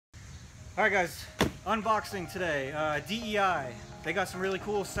Alright guys, unboxing today. DEI. They got some really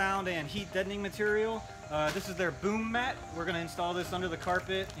cool sound and heat deadening material. This is their Boom Mat. We're going to install this under the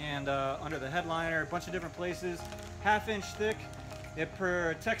carpet and under the headliner, a bunch of different places. 1/2 inch thick. It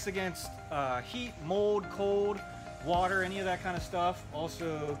protects against heat, mold, cold, water, any of that kind of stuff.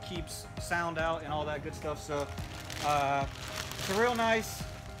 Also keeps sound out and all that good stuff. So it's a real nice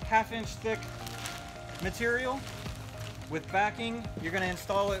 1/2 inch thick material with backing. You're going to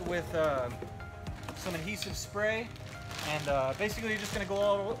install it with some adhesive spray, and basically you're just going to go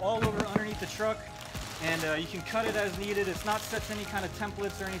all over underneath the truck, and you can cut it as needed. It's not set to any kind of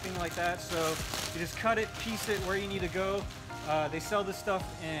templates or anything like that, so you just cut it, piece it where you need to go. They sell this stuff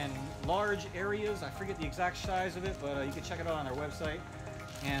in large areas. I forget the exact size of it, but you can check it out on their website.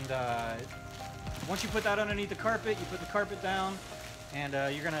 And once you put that underneath the carpet, you put the carpet down, and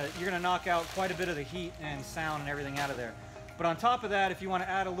you're gonna knock out quite a bit of the heat and sound and everything out of there. But on top of that, if you want to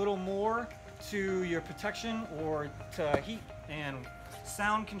add a little more to your protection or to heat and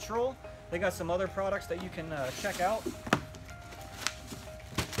sound control, they got some other products that you can check out.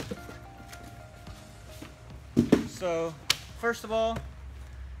 So first of all,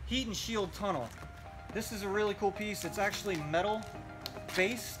 heat and shield tunnel. This is a really cool piece. It's actually metal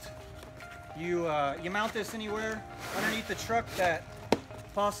based. You mount this anywhere underneath the truck that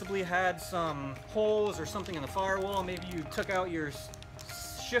possibly had some holes or something in the firewall. Maybe you took out your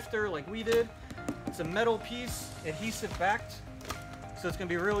shifter like we did. It's a metal piece, adhesive backed, so it's going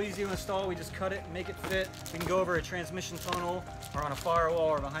to be real easy to install. We just cut it, make it fit. We can go over a transmission tunnel or on a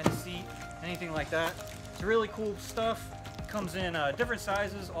firewall or behind the seat, anything like that. It's really cool stuff. It comes in different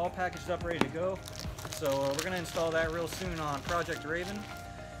sizes, all packaged up, ready to go. So we're going to install that real soon on Project Raven.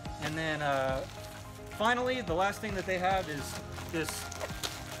 And then finally, the last thing that they have is this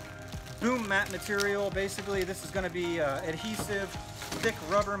Boom Mat material. Basically, this is going to be adhesive, thick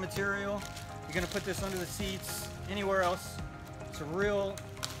rubber material. You're going to put this under the seats, anywhere else. It's a real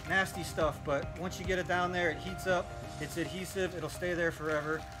nasty stuff, but once you get it down there, it heats up. It's adhesive. It'll stay there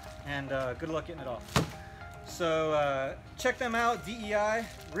forever, and good luck getting it off. So check them out, DEI.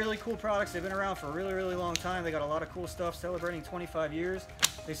 Really cool products. They've been around for a really, really long time. They got a lot of cool stuff, celebrating 25 years.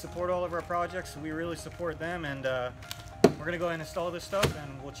 They support all of our projects, so we really support them, and we're going to go ahead and install this stuff,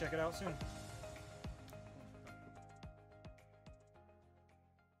 and we'll check it out soon.